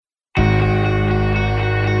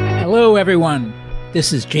Hello, everyone.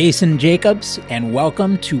 This is Jason Jacobs, and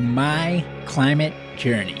welcome to My Climate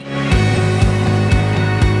Journey.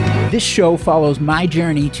 This show follows my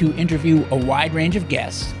journey to interview a wide range of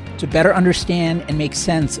guests to better understand and make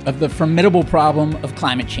sense of the formidable problem of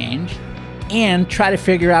climate change and try to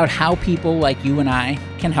figure out how people like you and I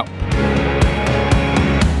can help.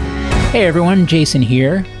 Hey, everyone. Jason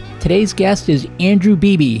here. Today's guest is Andrew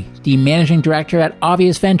Beebe, the managing director at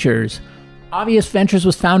Obvious Ventures. Obvious Ventures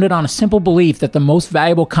was founded on a simple belief that the most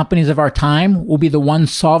valuable companies of our time will be the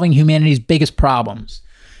ones solving humanity's biggest problems.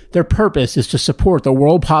 Their purpose is to support the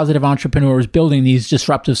world-positive entrepreneurs building these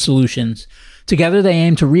disruptive solutions. Together, they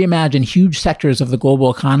aim to reimagine huge sectors of the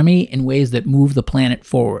global economy in ways that move the planet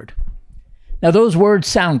forward. Now, those words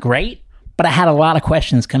sound great, but I had a lot of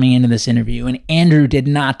questions coming into this interview, and Andrew did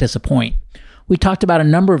not disappoint. We talked about a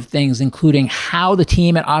number of things, including how the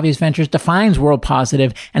team at Obvious Ventures defines world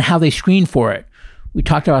positive and how they screen for it. We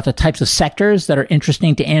talked about the types of sectors that are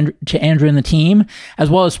interesting to Andrew and the team, as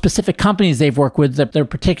well as specific companies they've worked with that they're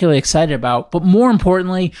particularly excited about. But more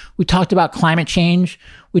importantly, we talked about climate change.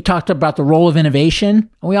 We talked about the role of innovation.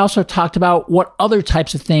 And we also talked about what other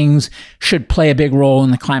types of things should play a big role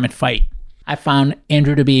in the climate fight. I found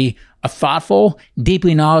Andrew to be a thoughtful,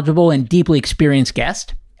 deeply knowledgeable, and deeply experienced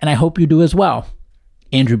guest. And I hope you do as well.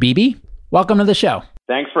 Andrew Beebe, welcome to the show.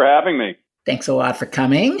 Thanks for having me. Thanks a lot for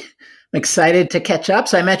coming. I'm excited to catch up.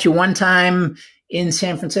 So I met you one time in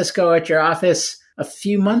San Francisco at your office a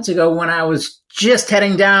few months ago when I was just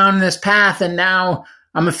heading down this path, and now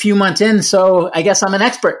I'm a few months in, so I guess I'm an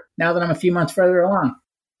expert now that I'm a few months further along.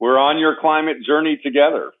 We're on your climate journey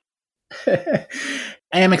together. I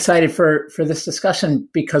am excited for this discussion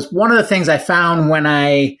because one of the things I found when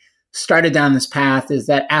I started down this path is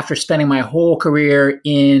that after spending my whole career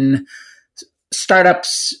in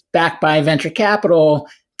startups backed by venture capital,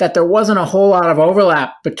 that there wasn't a whole lot of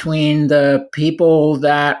overlap between the people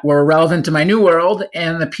that were relevant to my new world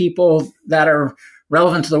and the people that are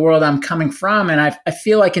relevant to the world I'm coming from. And I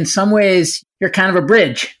feel like in some ways you're kind of a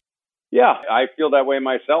bridge. Yeah, I feel that way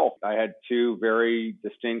myself. I had two very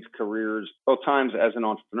distinct careers, both times as an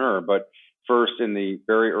entrepreneur, but first in the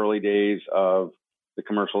very early days of the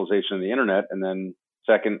commercialization of the internet, and then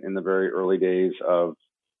second in the very early days of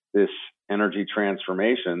this energy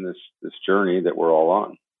transformation, this journey that we're all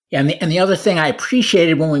on. Yeah, and the other thing I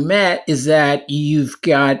appreciated when we met is that you've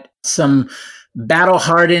got some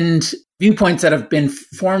battle-hardened viewpoints that have been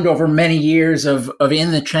formed over many years of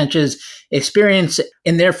in the trenches experience,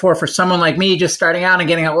 and therefore for someone like me just starting out and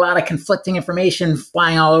getting a lot of conflicting information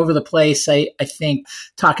flying all over the place, I think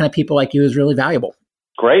talking to people like you is really valuable.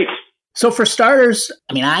 Great. So for starters,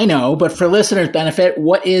 I mean, I know, but for listeners' benefit,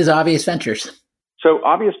 what is Obvious Ventures? So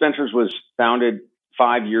Obvious Ventures was founded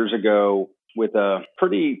 5 years ago with a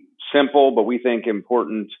pretty simple, but we think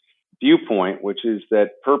important viewpoint, which is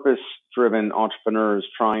that purpose-driven entrepreneurs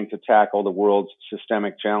trying to tackle the world's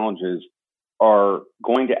systemic challenges are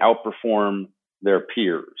going to outperform their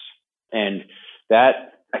peers. And that,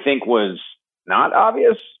 I think, was not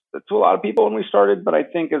obvious to a lot of people when we started, but I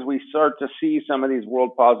think as we start to see some of these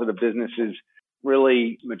world positive businesses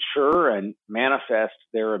really mature and manifest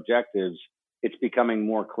their objectives, it's becoming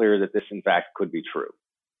more clear that this in fact could be true.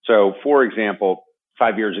 So for example,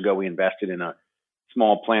 5 years ago, we invested in a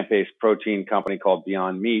small plant-based protein company called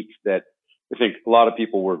Beyond Meat that I think a lot of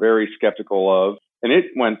people were very skeptical of. And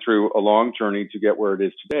it went through a long journey to get where it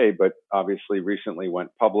is today, but obviously recently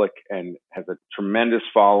went public and has a tremendous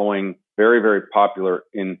following, very, very popular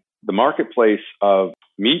in the marketplace of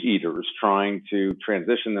meat eaters trying to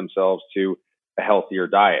transition themselves to a healthier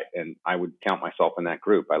diet. And I would count myself in that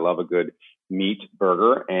group. I love a good meat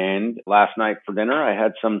burger. And last night for dinner, I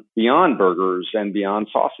had some Beyond Burgers and Beyond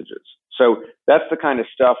sausages. So that's the kind of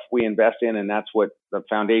stuff we invest in. And that's what the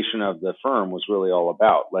foundation of the firm was really all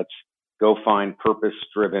about. Let's go find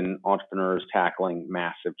purpose-driven entrepreneurs tackling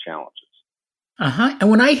massive challenges.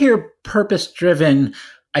 And when I hear purpose-driven,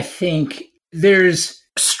 I think there's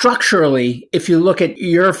structurally, if you look at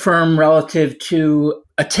your firm relative to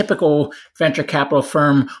a typical venture capital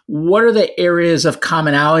firm, what are the areas of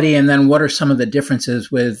commonality, and then what are some of the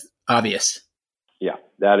differences with Obvious? Yeah,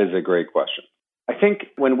 that is a great question. I think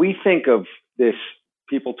when we think of this,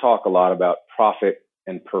 people talk a lot about profit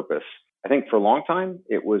and purpose. I think for a long time,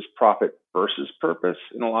 it was profit versus purpose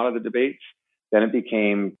in a lot of the debates. Then it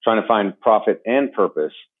became trying to find profit and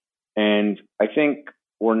purpose. And I think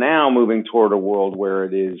we're now moving toward a world where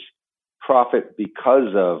it is profit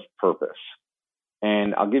because of purpose.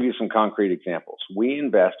 And I'll give you some concrete examples. We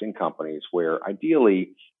invest in companies where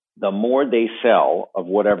ideally, the more they sell of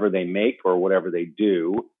whatever they make or whatever they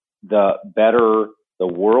do, the better the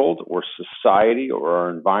world or society or our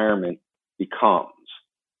environment becomes.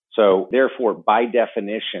 So therefore, by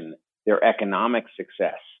definition, their economic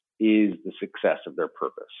success is the success of their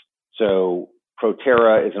purpose. So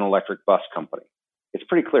Proterra is an electric bus company. It's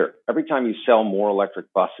pretty clear. Every time you sell more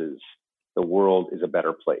electric buses, the world is a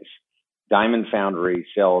better place. Diamond Foundry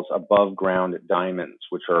sells above ground diamonds,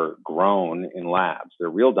 which are grown in labs. They're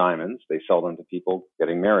real diamonds. They sell them to people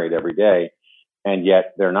getting married every day. And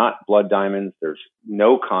yet they're not blood diamonds. There's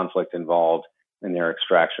no conflict involved in their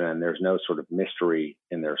extraction, and there's no sort of mystery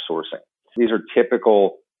in their sourcing. These are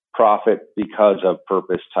typical profit because of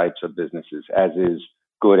purpose types of businesses, as is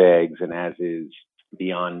Good Eggs and as is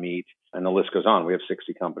Beyond Meat. And the list goes on. We have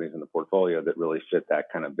 60 companies in the portfolio that really fit that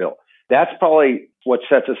kind of bill. That's probably what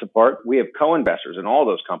sets us apart. We have co-investors in all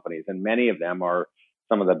those companies, and many of them are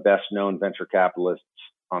some of the best known venture capitalists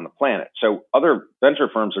on the planet. So other venture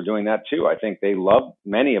firms are doing that too. I think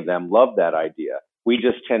many of them love that idea. We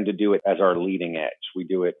just tend to do it as our leading edge. We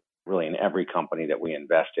do it really in every company that we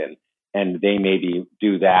invest in. And they maybe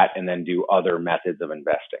do that and then do other methods of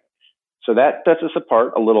investing. So that sets us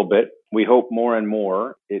apart a little bit. We hope more and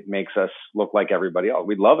more it makes us look like everybody else.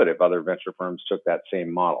 We'd love it if other venture firms took that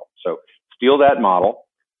same model. So steal that model.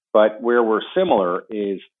 But where we're similar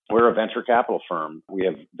is we're a venture capital firm. We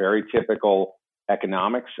have very typical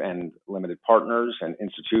economics and limited partners and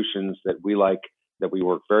institutions that we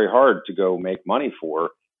work very hard to go make money for.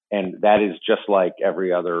 And that is just like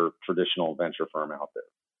every other traditional venture firm out there.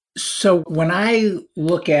 So when I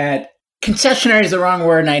look at concessionary is the wrong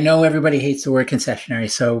word, and I know everybody hates the word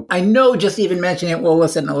concessionary. So I know just even mentioning it will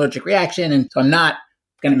elicit an allergic reaction, and so I'm not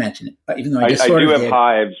going to mention it. Even though I do have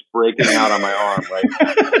hives breaking out on my arm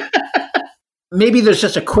right. Maybe there's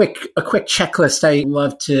just a quick checklist I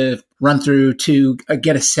love to run through to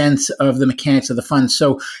get a sense of the mechanics of the fund.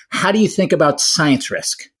 So how do you think about science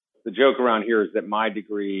risk? The joke around here is that my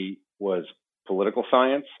degree was political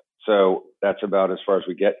science. So that's about as far as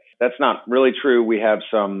we get. That's not really true. We have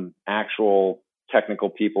some actual technical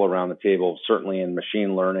people around the table, certainly in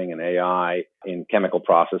machine learning and AI, in chemical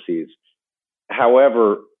processes.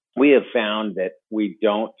 However, we have found that we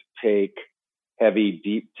don't take heavy,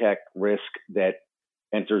 deep tech risk that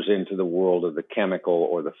enters into the world of the chemical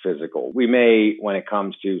or the physical. We may, when it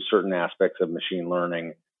comes to certain aspects of machine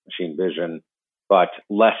learning, machine vision, but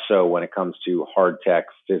less so when it comes to hard tech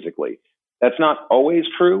physically. That's not always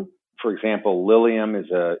true. For example, Lilium is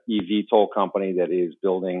a eVTOL company that is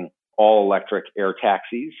building all electric air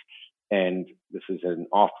taxis. And this is an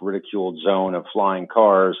oft ridiculed zone of flying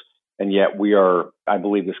cars. And yet I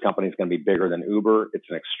believe this company is going to be bigger than Uber. It's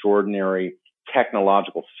an extraordinary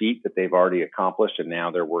technological feat that they've already accomplished. And now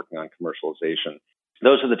they're working on commercialization.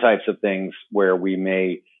 Those are the types of things where we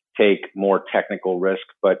may take more technical risk.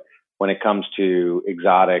 But when it comes to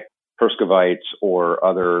exotic Perscovites or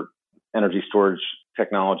other energy storage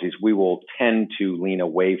technologies, we will tend to lean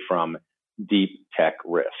away from deep tech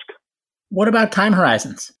risk. What about time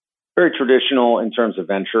horizons? Very traditional in terms of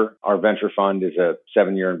venture. Our venture fund is a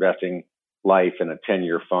 7-year investing life and a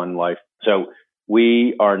 10-year fund life. So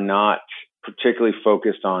we are not particularly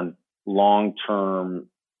focused on long-term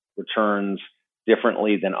returns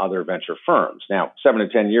differently than other venture firms. Now, 7 to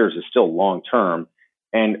 10 years is still long-term.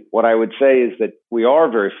 And what I would say is that we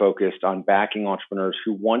are very focused on backing entrepreneurs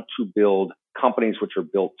who want to build companies which are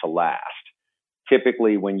built to last.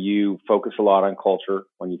 Typically, when you focus a lot on culture,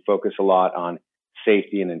 when you focus a lot on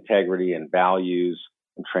safety and integrity and values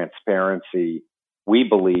and transparency, we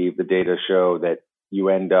believe the data show that you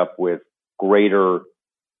end up with greater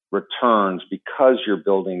returns because you're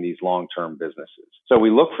building these long-term businesses. So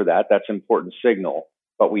we look for that. That's an important signal,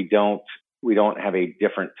 but we don't have a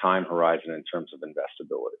different time horizon in terms of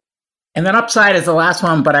investability. And then upside is the last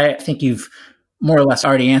one, but I think you've more or less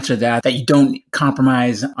already answered that you don't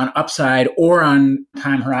compromise on upside or on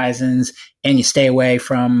time horizons, and you stay away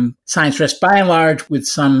from science risk by and large with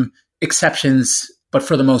some exceptions, but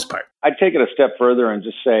for the most part. I'd take it a step further and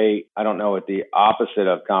just say, I don't know what the opposite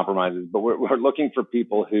of compromises, but we're looking for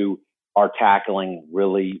people who are tackling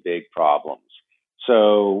really big problems.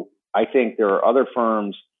 So I think there are other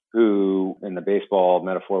firms who, in the baseball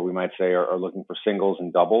metaphor, we might say are looking for singles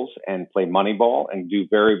and doubles and play Moneyball and do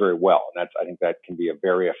very, very well. And I think that can be a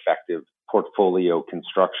very effective portfolio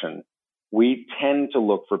construction. We tend to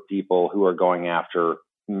look for people who are going after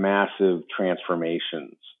massive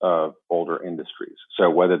transformations of older industries. So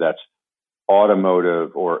whether that's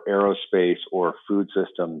automotive or aerospace or food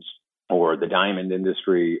systems or the diamond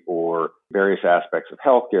industry or various aspects of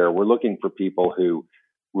healthcare, we're looking for people who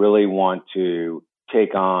really want to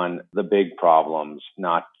take on the big problems,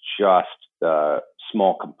 not just the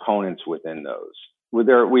small components within those.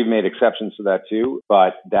 We've made exceptions to that too,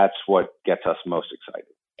 but that's what gets us most excited.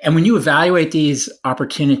 And when you evaluate these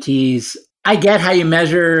opportunities, I get how you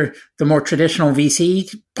measure the more traditional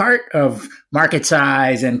VC part of market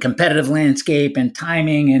size and competitive landscape and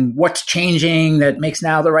timing and what's changing that makes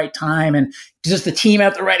now the right time. And does the team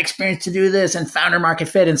have the right experience to do this and founder market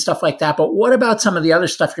fit and stuff like that? But what about some of the other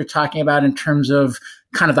stuff you're talking about in terms of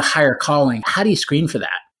kind of the higher calling? How do you screen for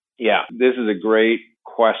that? Yeah, this is a great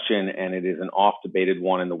question, and it is an oft-debated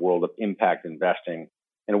one in the world of impact investing.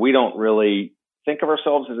 And we don't really think of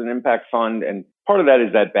ourselves as an impact fund. And part of that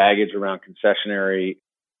is that baggage around concessionary.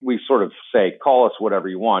 We sort of say, call us whatever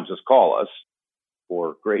you want, just call us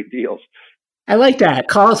for great deals. I like that.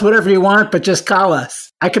 Call us whatever you want, but just call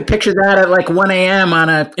us. I could picture that at like 1 a.m. on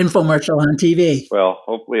an infomercial on TV. Well,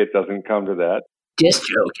 hopefully it doesn't come to that. Just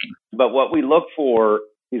joking. But what we look for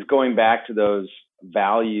is going back to those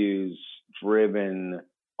values-driven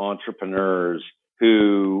entrepreneurs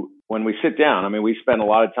who, when we sit down, I mean, we spend a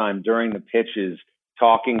lot of time during the pitches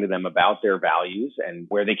talking to them about their values and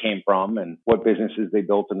where they came from and what businesses they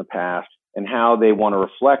built in the past and how they want to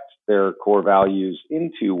reflect their core values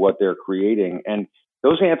into what they're creating. And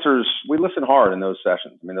those answers, we listen hard in those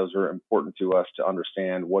sessions. I mean, those are important to us to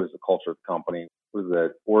understand what is the culture of the company, what is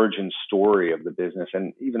the origin story of the business,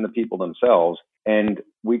 and even the people themselves. And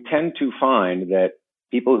we tend to find that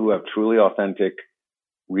people who have truly authentic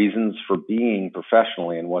reasons for being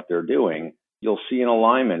professionally in what they're doing, you'll see an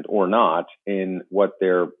alignment or not in what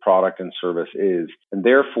their product and service is. And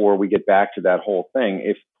therefore, we get back to that whole thing.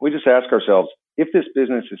 If we just ask ourselves, if this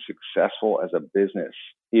business is successful as a business,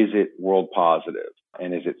 is it world positive?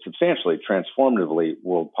 And is it substantially, transformatively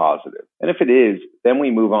world positive? And if it is, then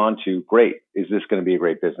we move on to, great, is this going to be a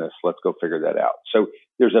great business? Let's go figure that out. So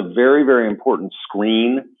there's a very, very important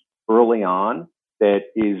screen early on that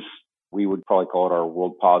is, we would probably call it our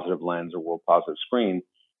world positive lens or world positive screen.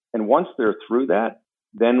 And once they're through that,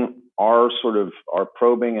 then our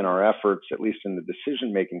probing and our efforts, at least in the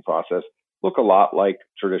decision-making process, look a lot like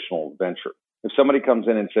traditional venture. If somebody comes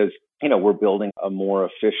in and says, we're building a more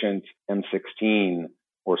efficient M16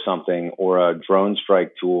 or something, or a drone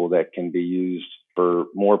strike tool that can be used for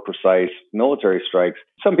more precise military strikes,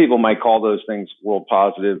 some people might call those things world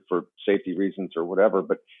positive for safety reasons or whatever,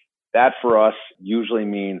 but that for us usually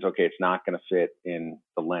means, okay, it's not going to fit in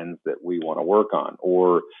the lens that we want to work on,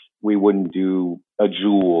 or we wouldn't do a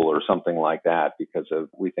Joule or something like that because of,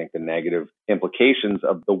 we think, the negative implications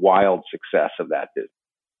of the wild success of that business.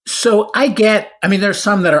 So there's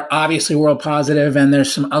some that are obviously world positive and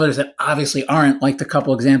there's some others that obviously aren't, like the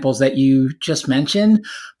couple examples that you just mentioned.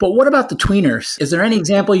 But what about the tweeners? Is there any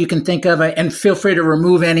example you can think of, and feel free to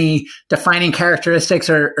remove any defining characteristics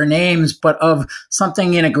or names, but of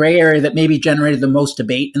something in a gray area that maybe generated the most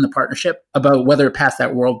debate in the partnership about whether it passed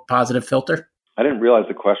that world positive filter? I didn't realize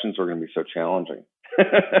the questions were going to be so challenging.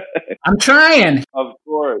 I'm trying. Of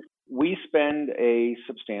course. We spend a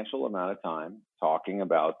substantial amount of time talking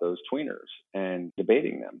about those tweeners and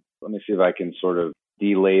debating them. Let me see if I can sort of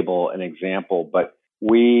delabel an example. But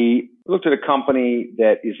we looked at a company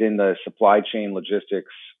that is in the supply chain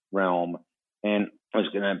logistics realm and was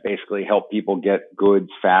going to basically help people get goods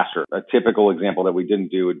faster. A typical example that we didn't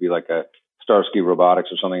do would be like a Starsky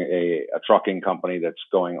Robotics or something, a trucking company that's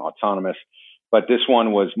going autonomous. But this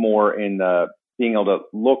one was more in the being able to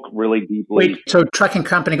look really deeply. Wait, so trucking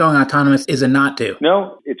company going autonomous is a not do?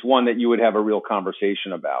 No, it's one that you would have a real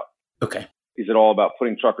conversation about. Okay. Is it all about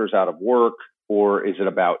putting truckers out of work, or is it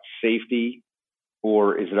about safety,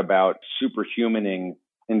 or is it about superhumaning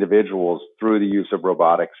individuals through the use of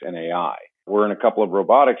robotics and AI? We're in a couple of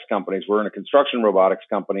robotics companies. We're in a construction robotics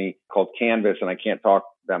company called Canvas, and I can't talk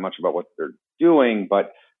that much about what they're doing,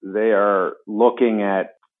 but they are looking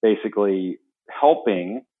at basically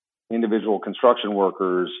helping individual construction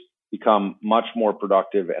workers become much more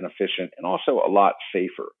productive and efficient and also a lot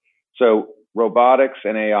safer. So robotics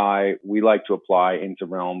and AI, we like to apply into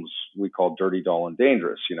realms we call dirty, dull, and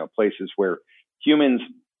dangerous, places where humans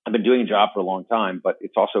have been doing a job for a long time, but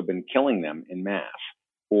it's also been killing them in mass,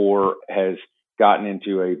 or has gotten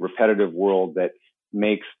into a repetitive world that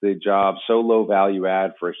makes the job so low value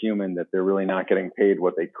add for a human that they're really not getting paid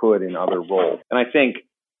what they could in other roles. And I think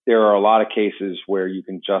there are a lot of cases where you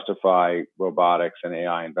can justify robotics and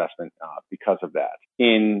AI investment because of that.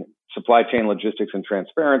 In supply chain logistics and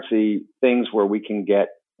transparency, things where we can get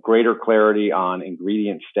greater clarity on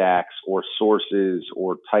ingredient stacks or sources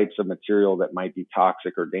or types of material that might be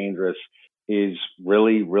toxic or dangerous is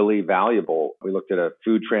really, really valuable. We looked at a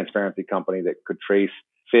food transparency company that could trace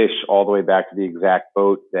fish all the way back to the exact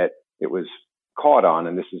boat that it was caught on,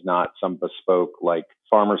 and this is not some bespoke like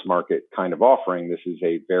farmer's market kind of offering. This is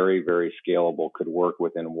a very, very scalable, could work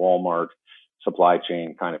within Walmart supply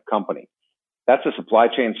chain kind of company. That's a supply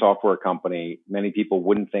chain software company. Many people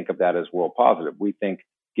wouldn't think of that as world positive. We think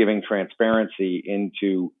giving transparency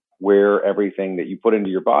into where everything that you put into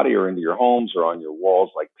your body or into your homes or on your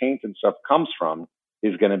walls, like paint and stuff, comes from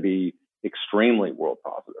is going to be extremely world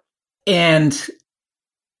positive. And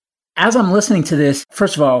as I'm listening to this,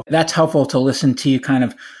 first of all, that's helpful to listen to you kind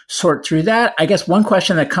of sort through that. I guess one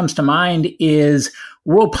question that comes to mind is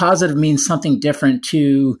world positive means something different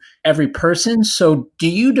to every person. So do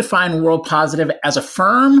you define world positive as a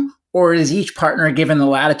firm, or is each partner given the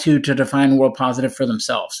latitude to define world positive for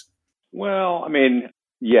themselves? Well, I mean,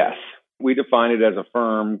 yes, we define it as a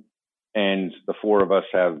firm, and the four of us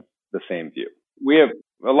have the same view. We have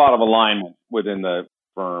a lot of alignment within the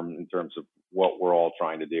firm in terms of what we're all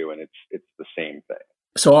trying to do, and it's the same thing.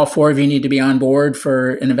 So all four of you need to be on board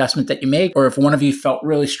for an investment that you make, or if one of you felt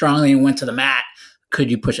really strongly and went to the mat,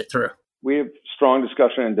 could you push it through? We have strong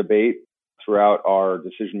discussion and debate throughout our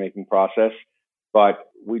decision-making process, but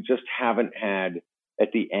we just haven't had,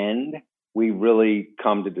 at the end, we really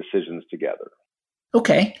come to decisions together.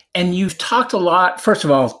 Okay. And you've talked a lot, first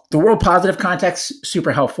of all, the world positive context,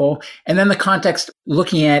 super helpful. And then the context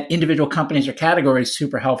looking at individual companies or categories,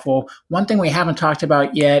 super helpful. One thing we haven't talked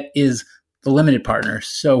about yet is the limited partners.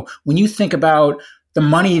 So when you think about the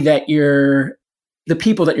money that the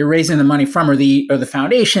people that you're raising the money from, or the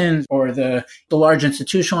foundations or the large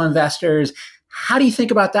institutional investors, how do you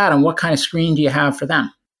think about that, and what kind of screen do you have for them?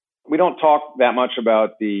 We don't talk that much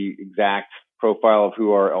about the exact profile of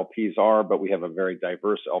who our LPs are, but we have a very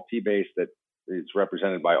diverse LP base that is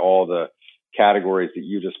represented by all the categories that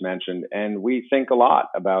you just mentioned. And we think a lot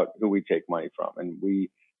about who we take money from. And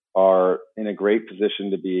we are in a great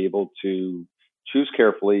position to be able to choose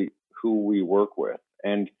carefully who we work with.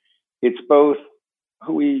 And it's both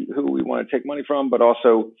who we want to take money from, but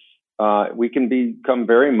also we can become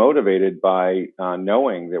very motivated by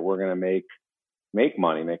knowing that we're going to make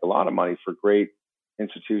money, make a lot of money for great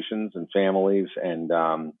institutions and families and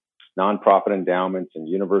nonprofit endowments and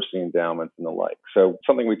university endowments and the like. So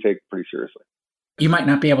something we take pretty seriously. You might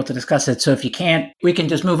not be able to discuss it. So if you can't, we can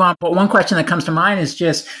just move on. But one question that comes to mind is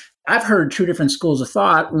just, I've heard two different schools of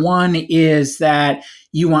thought. One is that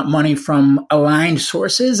you want money from aligned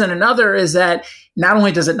sources. And another is that not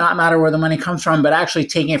only does it not matter where the money comes from, but actually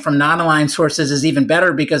taking it from non-aligned sources is even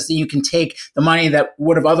better, because you can take the money that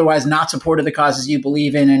would have otherwise not supported the causes you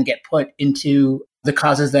believe in and get put into the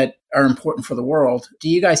causes that are important for the world. Do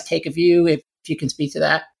you guys take a view, if you can speak to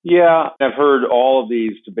that? Yeah, I've heard all of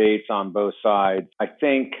these debates on both sides. I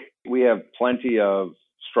think we have plenty of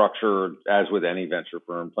structure, as with any venture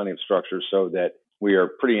firm, plenty of structure so that we are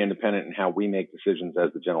pretty independent in how we make decisions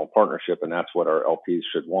as the general partnership, and that's what our LPs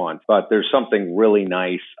should want. But there's something really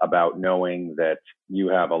nice about knowing that you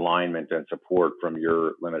have alignment and support from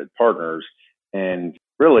your limited partners. And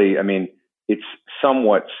really, I mean, it's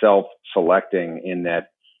somewhat self-selecting in that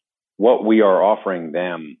what we are offering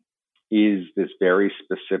them is this very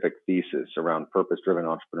specific thesis around purpose-driven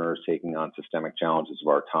entrepreneurs taking on systemic challenges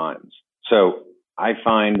of our times. So I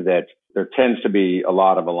find that there tends to be a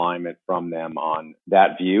lot of alignment from them on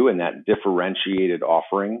that view and that differentiated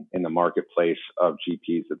offering in the marketplace of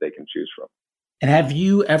GPs that they can choose from. And have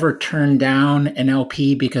you ever turned down an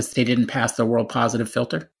LP because they didn't pass the world positive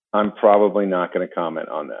filter? I'm probably not going to comment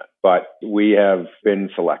on that, but we have been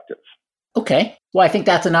selective. Okay. Well, I think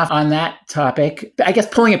that's enough on that topic. I guess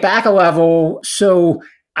pulling it back a level. So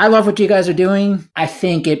I love what you guys are doing. I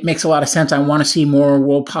think it makes a lot of sense. I want to see more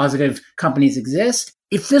world positive companies exist.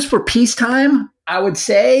 If this were peacetime, I would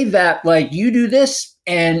say that like you do this,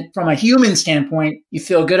 and from a human standpoint, you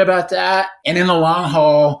feel good about that. And in the long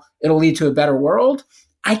haul, it'll lead to a better world.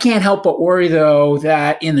 I can't help but worry, though,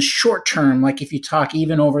 that in the short term, like if you talk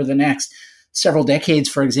even over the next several decades,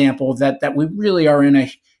 for example, that we really are in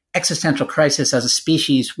a existential crisis as a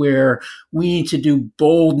species where we need to do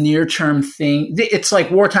bold near-term thing. It's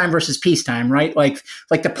like wartime versus peacetime, right? Like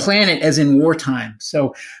the planet as in wartime.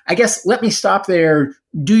 So I guess let me stop there.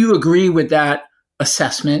 Do you agree with that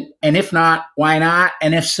assessment? And if not, why not?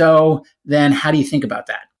 And if so, then how do you think about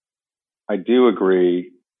that? I do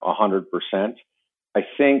agree 100%. I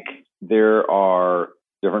think there are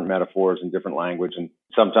different metaphors and different language. And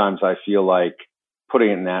sometimes I feel like putting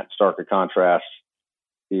it in that stark a contrast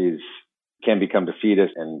can become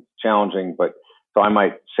defeatist and challenging. But so I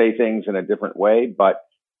might say things in a different way, but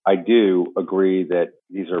I do agree that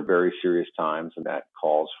these are very serious times and that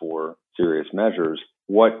calls for serious measures.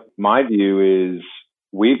 What my view is,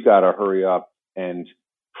 we've got to hurry up and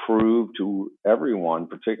prove to everyone,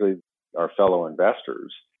 particularly our fellow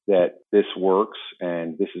investors that this works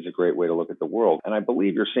and this is a great way to look at the world. And I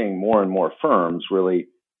believe you're seeing more and more firms really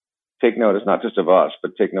take notice, not just of us,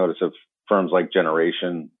 but take notice of firms like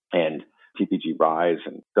Generation and TPG Rise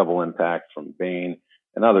and Double Impact from Bain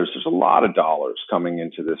and others. There's a lot of dollars coming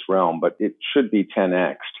into this realm, but it should be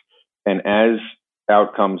 10x'd. And as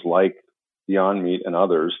outcomes like Beyond Meat and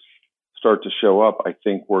others start to show up, I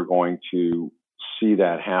think we're going to see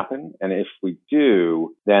that happen. And if we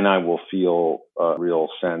do, then I will feel a real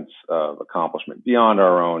sense of accomplishment beyond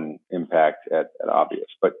our own impact at Obvious.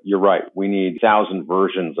 But you're right. We need 1,000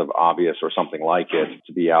 versions of Obvious or something like it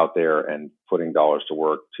to be out there and putting dollars to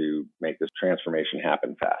work to make this transformation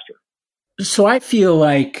happen faster. So I feel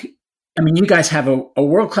like, you guys have a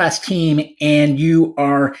world-class team and you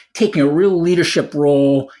are taking a real leadership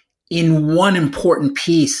role in one important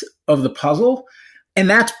piece of the puzzle. And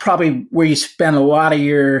that's probably where you spend a lot of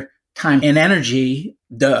your time and energy,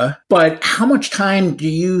 But how much time do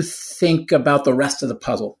you think about the rest of the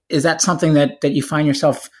puzzle? Is that something that you find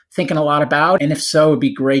yourself thinking a lot about? And if so, it'd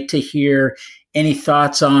be great to hear any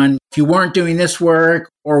thoughts on if you weren't doing this work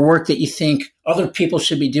or work that you think other people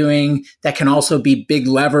should be doing that can also be big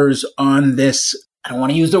levers on this, I don't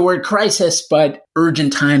want to use the word crisis, but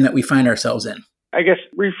urgent time that we find ourselves in. I guess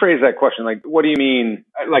rephrase that question. Like, what do you mean?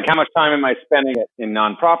 Like, how much time am I spending in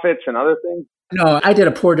nonprofits and other things? No, I did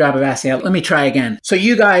a poor job of asking that. Let me try again. So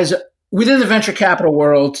you guys, within the venture capital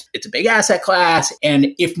world, it's a big asset class. And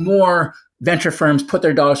if more venture firms put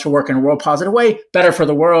their dollars to work in a world positive way, better for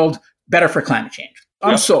the world, better for climate change.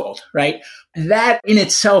 I'm sold, right? That in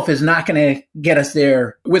itself is not going to get us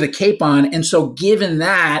there with a cape on. And so given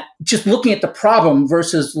that, just looking at the problem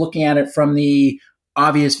versus looking at it from the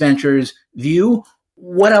Obvious Ventures view,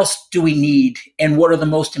 what else do we need? And what are the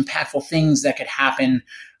most impactful things that could happen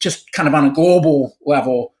just kind of on a global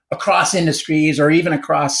level across industries or even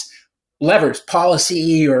across levers,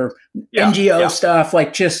 policy or NGO stuff?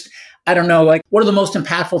 Like just, I don't know, like what are the most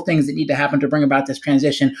impactful things that need to happen to bring about this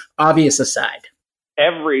transition, Obvious aside?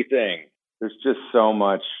 Everything. There's just so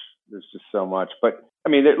much. But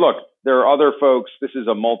look, there are other folks. This is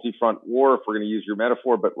a multi-front war, if we're going to use your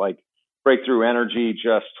metaphor, but like Breakthrough Energy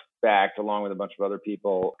just backed, along with a bunch of other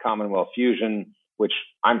people, Commonwealth Fusion, which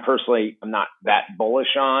I'm not that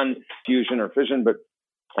bullish on fusion or fission, but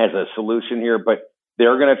as a solution here. But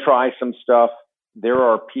they're going to try some stuff. There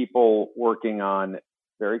are people working on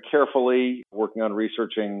researching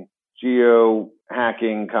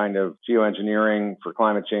geo-hacking, kind of geoengineering for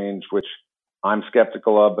climate change, which I'm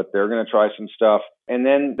skeptical of, but they're going to try some stuff. And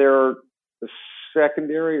then there are the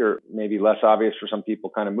secondary, or maybe less obvious for some people,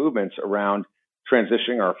 kind of movements around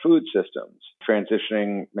transitioning our food systems,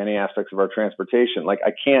 transitioning many aspects of our transportation. Like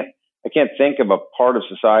I can't think of a part of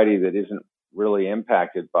society that isn't really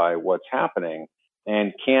impacted by what's happening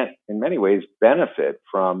and can't in many ways benefit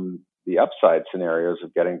from the upside scenarios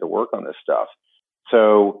of getting to work on this stuff.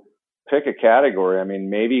 So pick a category.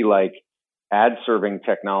 Maybe like ad serving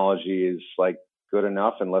technology is like good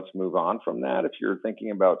enough and let's move on from that. If you're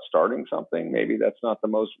thinking about starting something, maybe that's not the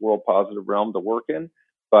most world positive realm to work in,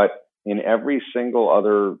 but in every single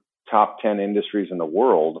other top 10 industries in the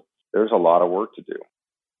world, there's a lot of work to do.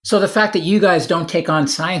 So the fact that you guys don't take on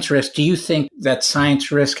science risk, do you think that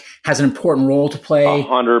science risk has an important role to play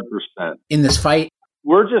 100% in this fight?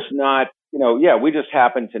 We're just not, we just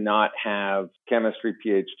happen to not have chemistry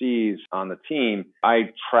PhDs on the team. I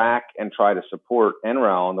track and try to support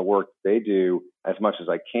NREL and the work they do as much as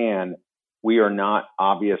I can. We are not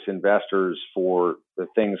obvious investors for the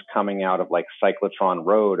things coming out of like Cyclotron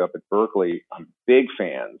Road up at Berkeley. I'm big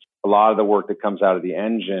fans. A lot of the work that comes out of the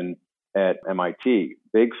engine at MIT,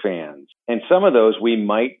 big fans. And some of those we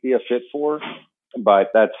might be a fit for, but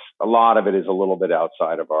a lot of it is a little bit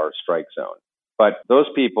outside of our strike zone. But those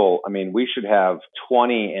people, we should have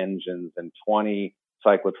 20 engines and 20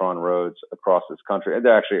 cyclotron roads across this country. And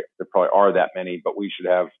there probably are that many, but we should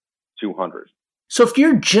have 200. So if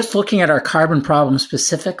you're just looking at our carbon problem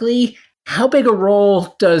specifically, how big a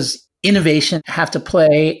role does innovation have to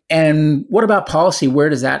play? And what about policy? Where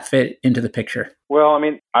does that fit into the picture? Well,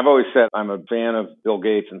 I've always said I'm a fan of Bill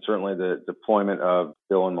Gates and certainly the deployment of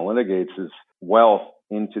Bill and Melinda Gates' wealth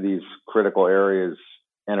into these critical areas,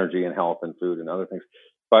 energy and health and food and other things.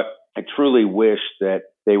 But I truly wish that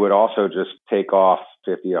they would also just take off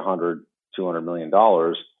 $50, $100, $200 million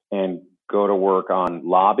and go to work on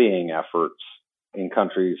lobbying efforts in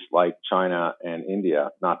countries like China and India,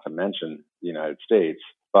 not to mention the United States.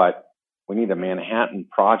 But we need a Manhattan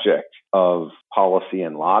Project of policy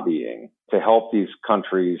and lobbying to help these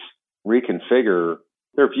countries reconfigure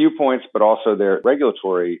their viewpoints, but also their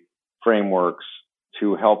regulatory frameworks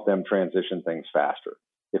to help them transition things faster.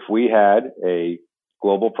 If we had a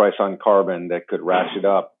global price on carbon that could ratchet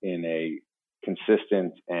up in a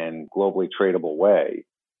consistent and globally tradable way,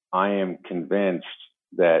 I am convinced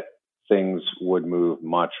that things would move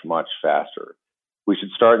much, much faster. We should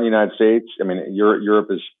start in the United States. I mean, Europe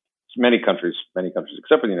is many countries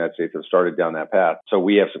except for the United States have started down that path. So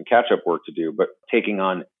we have some catch-up work to do, but taking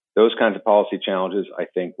on those kinds of policy challenges, I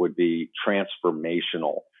think, would be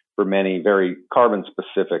transformational for many very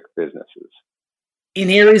carbon-specific businesses. In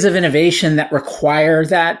areas of innovation that require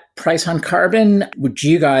that price on carbon, would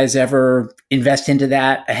you guys ever invest into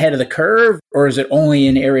that ahead of the curve? Or is it only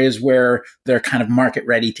in areas where they're kind of market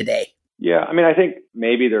ready today? Yeah, I mean, I think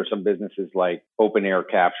maybe there are some businesses like open air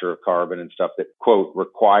capture of carbon and stuff that, quote,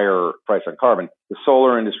 require price on carbon. The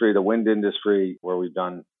solar industry, the wind industry, where we've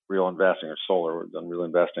done real investing, or solar, we've done real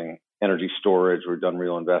investing, energy storage, we've done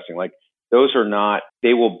real investing. Like, those are not,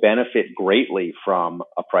 they will benefit greatly from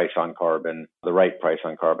a price on carbon, the right price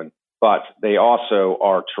on carbon, but they also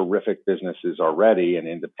are terrific businesses already and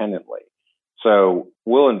independently. So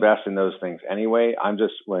we'll invest in those things anyway. I'm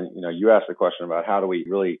just, when you asked the question about how do we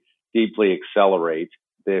really deeply accelerate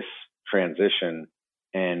this transition,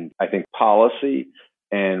 and I think policy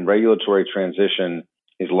and regulatory transition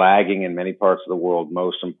is lagging in many parts of the world,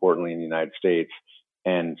 most importantly in the United States.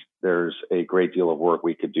 And there's a great deal of work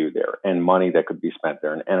we could do there, and money that could be spent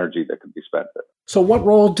there, and energy that could be spent there. So what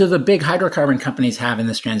role do the big hydrocarbon companies have in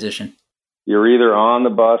this transition? You're either on the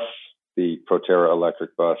bus, the Proterra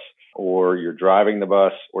electric bus, or you're driving the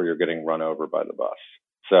bus, or you're getting run over by the bus.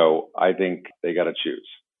 So I think they got to choose.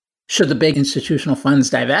 Should the big institutional funds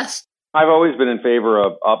divest? I've always been in favor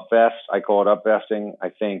of upvest. I call it upvesting. I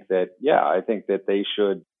think that they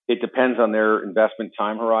should. It depends on their investment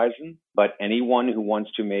time horizon, but anyone who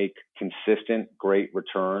wants to make consistent, great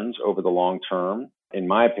returns over the long term, in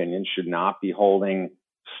my opinion, should not be holding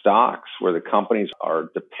stocks where the companies are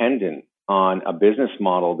dependent on a business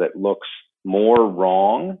model that looks more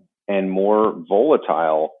wrong and more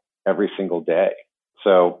volatile every single day.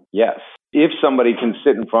 So yes, if somebody can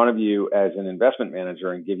sit in front of you as an investment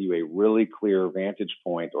manager and give you a really clear vantage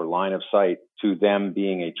point or line of sight to them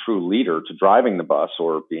being a true leader to driving the bus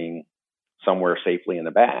or being somewhere safely in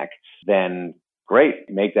the back, then great,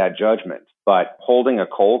 make that judgment. But holding a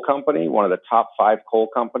coal company, one of the top 5 coal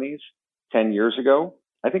companies 10 years ago,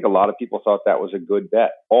 I think a lot of people thought that was a good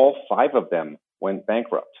bet. All 5 of them went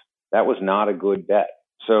bankrupt. That was not a good bet.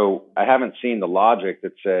 So I haven't seen the logic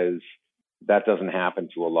that says that doesn't happen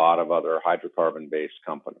to a lot of other hydrocarbon-based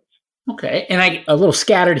companies. Okay. And a little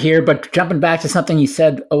scattered here, but jumping back to something you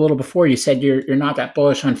said a little before, you said you're not that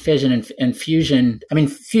bullish on fission and fusion. I mean,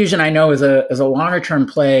 fusion I know is a longer term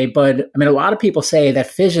play, but I mean, a lot of people say that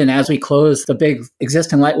fission, as we close the big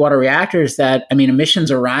existing light water reactors, that, I mean, emissions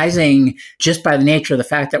are rising just by the nature of the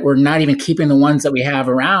fact that we're not even keeping the ones that we have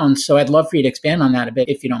around. So I'd love for you to expand on that a bit,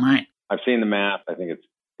 if you don't mind. I've seen the math. I think it's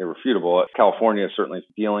irrefutable. California is certainly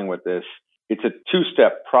dealing with this. It's a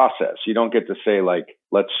 2-step process. You don't get to say, like,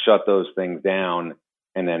 let's shut those things down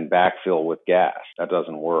and then backfill with gas. That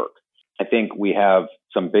doesn't work. I think we have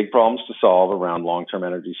some big problems to solve around long-term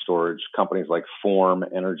energy storage. Companies like Form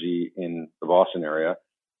Energy in the Boston area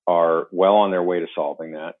are well on their way to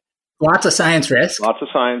solving that. Lots of science risk. Lots of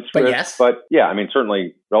science but risk. Yes. But yeah, I mean,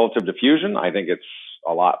 certainly relative to fusion, I think it's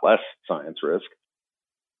a lot less science risk.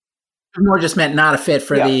 More just meant not a fit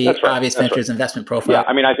for the right. Obvious Ventures investment profile. Yeah,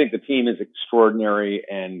 I mean, I think the team is extraordinary,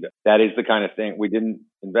 and that is the kind of thing, we didn't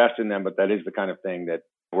invest in them, but that is the kind of thing that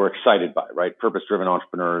we're excited by, right? Purpose-driven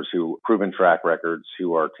entrepreneurs who proven track records,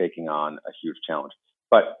 who are taking on a huge challenge.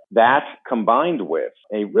 But that combined with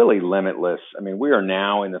a really limitless, I mean, we are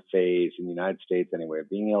now in the phase in the United States anyway, of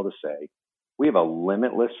being able to say, we have a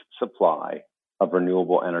limitless supply of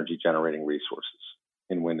renewable energy generating resources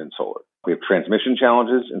in wind and solar. We have transmission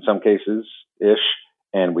challenges in some cases-ish,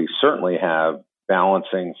 and we certainly have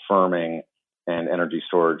balancing, firming, and energy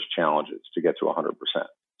storage challenges to get to 100%.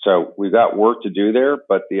 So we've got work to do there,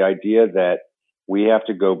 but the idea that we have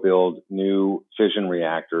to go build new fission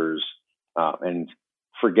reactors and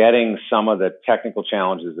forgetting some of the technical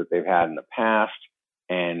challenges that they've had in the past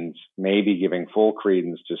and maybe giving full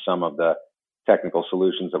credence to some of the technical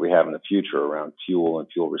solutions that we have in the future around fuel and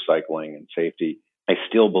fuel recycling and safety, I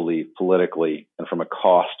still believe politically and from a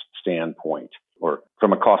cost standpoint,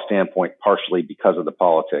 partially because of the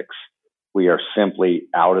politics, we are simply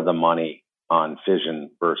out of the money on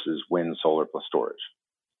fission versus wind, solar plus storage.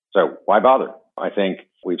 So why bother? I think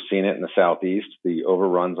we've seen it in the Southeast. The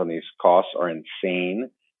overruns on these costs are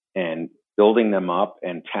insane, and building them up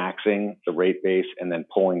and taxing the rate base and then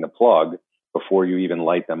pulling the plug before you even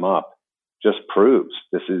light them up just proves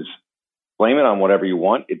this is blame it on whatever you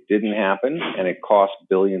want. It didn't happen, and it cost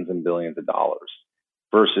billions and billions of dollars.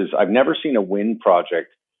 Versus, I've never seen a wind project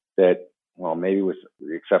that, well, maybe with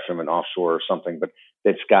the exception of an offshore or something, but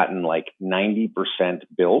that's gotten like 90%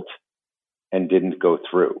 built and didn't go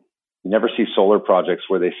through. You never see solar projects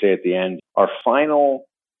where they say at the end, our final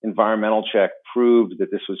environmental check proved that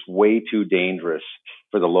this was way too dangerous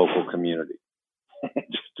for the local community. It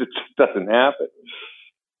just doesn't happen.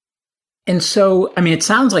 And so, I mean, it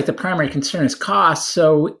sounds like the primary concern is cost.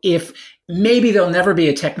 So if maybe there'll never be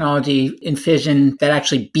a technology in fission that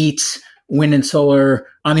actually beats wind and solar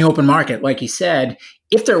on the open market, like you said,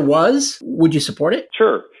 if there was, would you support it?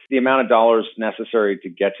 Sure. The amount of dollars necessary to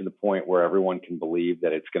get to the point where everyone can believe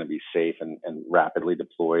that it's going to be safe and rapidly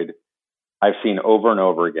deployed, I've seen over and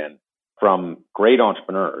over again from great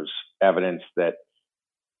entrepreneurs evidence that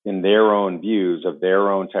in their own views of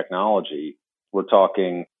their own technology, we're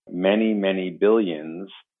talking many, many billions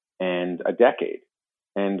and a decade.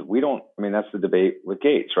 And that's the debate with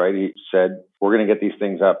Gates, right? He said, we're going to get these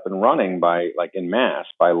things up and running by in mass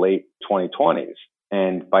by late 2020s.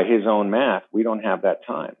 And by his own math, we don't have that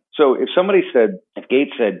time. So if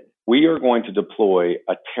Gates said, we are going to deploy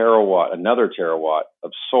another terawatt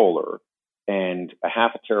of solar and a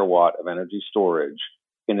half a terawatt of energy storage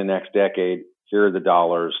in the next decade, here are the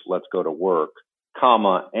dollars, let's go to work,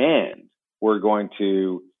 and we're going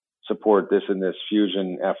to support this and this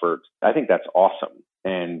fusion effort. I think that's awesome.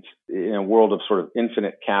 And in a world of sort of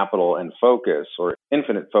infinite capital and focus, or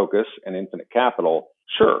infinite focus and infinite capital,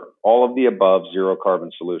 sure, all of the above zero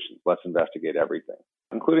carbon solutions. Let's investigate everything,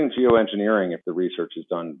 including geoengineering if the research is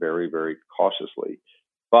done very, very cautiously.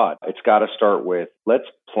 But it's got to start with, let's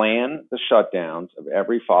plan the shutdowns of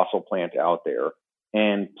every fossil plant out there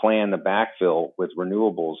and plan the backfill with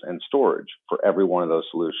renewables and storage for every one of those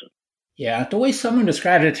solutions. Yeah, the way someone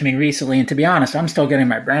described it to me recently, and to be honest, I'm still getting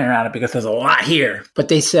my brain around it because there's a lot here, but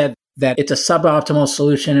they said that it's a suboptimal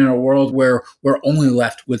solution in a world where we're only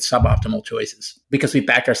left with suboptimal choices because we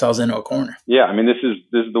backed ourselves into a corner. Yeah, I mean, this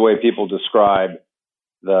is the way people describe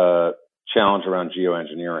the challenge around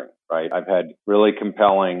geoengineering, right? I've had really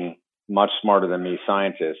compelling, much smarter than me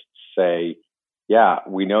scientists say, yeah,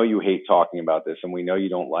 we know you hate talking about this and we know you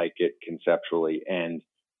don't like it conceptually. And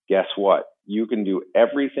guess what? You can do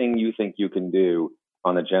everything you think you can do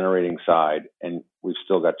on the generating side, and we've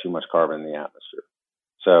still got too much carbon in the atmosphere.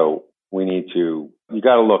 So you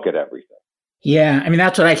got to look at everything. Yeah. I mean,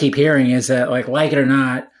 that's what I keep hearing is that like it or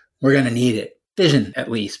not, we're going to need it. Fission, at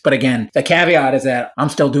least. But again, the caveat is that I'm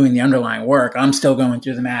still doing the underlying work. I'm still going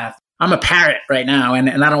through the math. I'm a parrot right now, and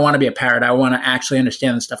I don't want to be a parrot. I want to actually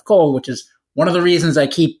understand the stuff cold, which is one of the reasons I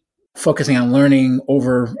keep focusing on learning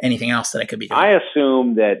over anything else that I could be doing. I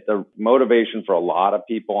assume that the motivation for a lot of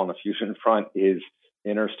people on the fusion front is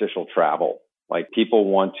interstitial travel. Like people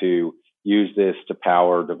want to use this to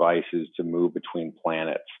power devices to move between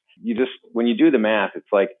planets. When you do the math, it's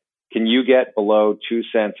like, can you get below 2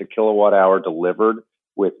 cents a kilowatt hour delivered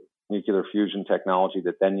with nuclear fusion technology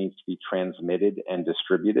that then needs to be transmitted and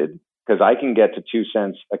distributed? Because I can get to 2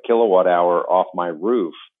 cents a kilowatt hour off my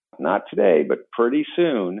roof, not today, but pretty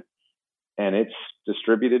soon. And it's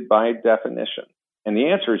distributed by definition. And the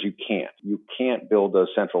answer is you can't. You can't build those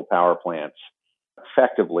central power plants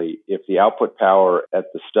effectively if the output power at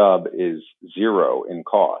the stub is zero in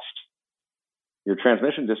cost. Your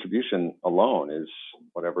transmission distribution alone is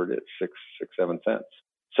whatever it is, 7 cents.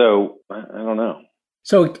 So I don't know.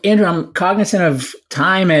 So, Andrew, I'm cognizant of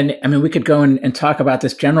time, and I mean, we could go and talk about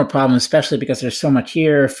this general problem, especially because there's so much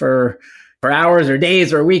here for hours or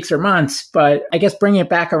days or weeks or months. But I guess bringing it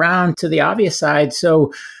back around to the obvious side.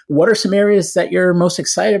 So what are some areas that you're most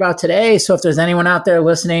excited about today? So if there's anyone out there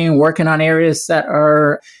listening, working on areas that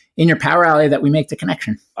are in your power alley, that we make the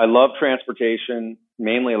connection. I love transportation,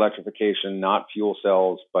 mainly electrification, not fuel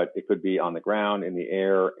cells, but it could be on the ground, in the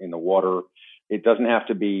air, in the water. It doesn't have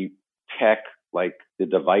to be tech like the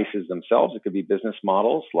devices themselves. It could be business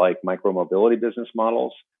models like micromobility business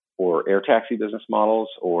models or air taxi business models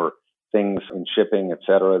or things in shipping, et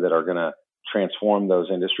cetera, that are going to transform those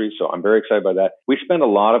industries. So I'm very excited by that. We spend a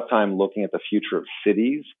lot of time looking at the future of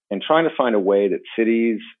cities and trying to find a way that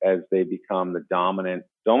cities, as they become the dominant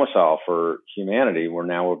domicile for humanity, we're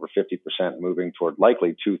now over 50% moving toward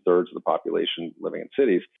likely 2/3 of the population living in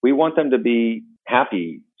cities. We want them to be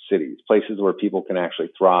happy cities, places where people can actually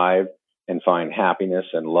thrive and find happiness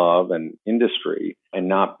and love and industry, and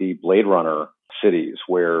not be Blade Runner cities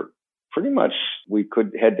where pretty much we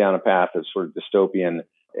could head down a path of sort of dystopian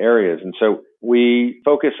areas. And so we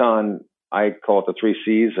focus on, I call it the 3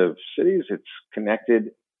 C's of cities. It's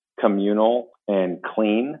connected, communal, and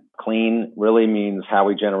clean. Clean really means how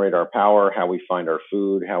we generate our power, how we find our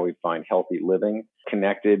food, how we find healthy living.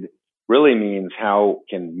 Connected really means how we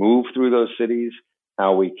can move through those cities,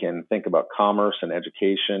 how we can think about commerce and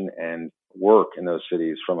education and work in those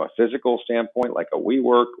cities from a physical standpoint, like a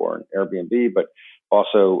WeWork or an Airbnb, but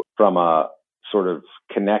also from a sort of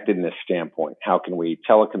connectedness standpoint. How can we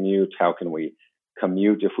telecommute? How can we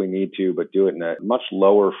commute if we need to, but do it in a much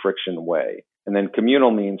lower friction way? And then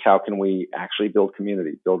communal means how can we actually build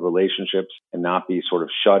community, build relationships, and not be sort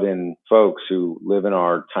of shut in folks who live in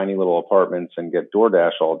our tiny little apartments and get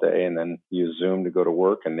DoorDash all day and then use Zoom to go to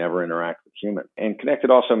work and never interact with humans. And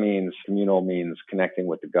connected also means, communal means connecting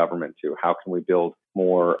with the government too. How can we build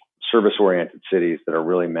more service-oriented cities that are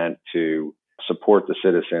really meant to support the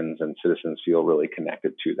citizens and citizens feel really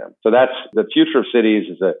connected to them? So that's the future of cities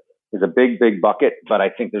is a big, big bucket, but I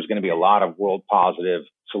think there's going to be a lot of world positive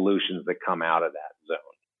solutions that come out of that zone.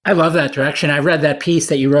 I love that direction. I read that piece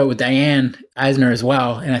that you wrote with Diane Eisner as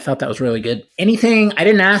well, and I thought that was really good. Anything I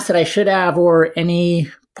didn't ask that I should have, or any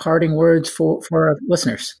parting words for our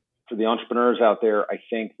listeners? For the entrepreneurs out there, I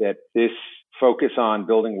think that this focus on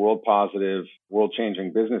building world positive, world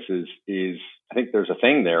changing businesses I think there's a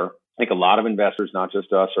thing there. I think a lot of investors, not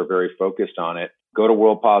just us, are very focused on it. Go to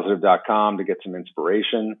worldpositive.com to get some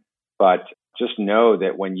inspiration. But just know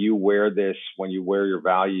that when you wear your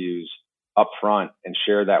values up front and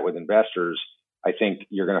share that with investors, I think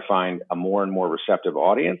you're going to find a more and more receptive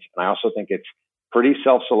audience. And I also think it's pretty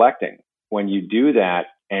self-selecting. When you do that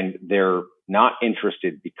and they're not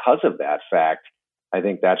interested because of that fact, I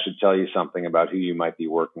think that should tell you something about who you might be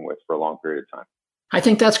working with for a long period of time. I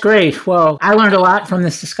think that's great. Well, I learned a lot from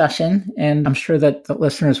this discussion, and I'm sure that the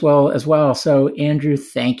listeners will as well. So, Andrew,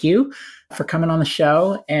 thank you for coming on the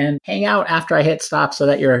show, and hang out after I hit stop so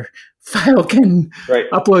that your file can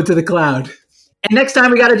upload to the cloud. And next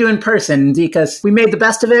time we got to do in person, because we made the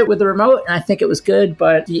best of it with the remote, and I think it was good,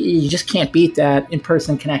 but you just can't beat that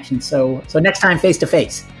in-person connection. So next time,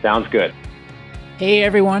 face-to-face. Sounds good. Hey,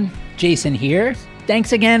 everyone. Jason here.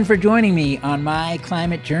 Thanks again for joining me on my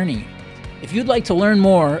climate journey. If you'd like to learn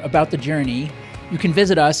more about the journey, you can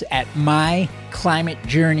visit us at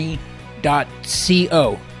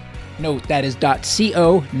myclimatejourney.co. Note that is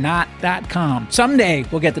 .co, not .com. Someday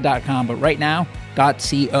we'll get the .com, but right now,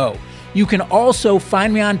 .co. You can also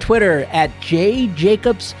find me on Twitter at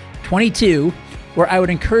jjacobs22, where I would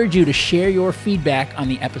encourage you to share your feedback on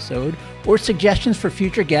the episode or suggestions for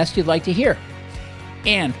future guests you'd like to hear.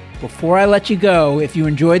 And before I let you go, if you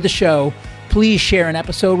enjoyed the show, please share an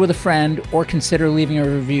episode with a friend or consider leaving a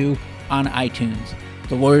review on iTunes.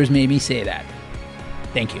 The lawyers made me say that.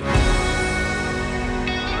 Thank you.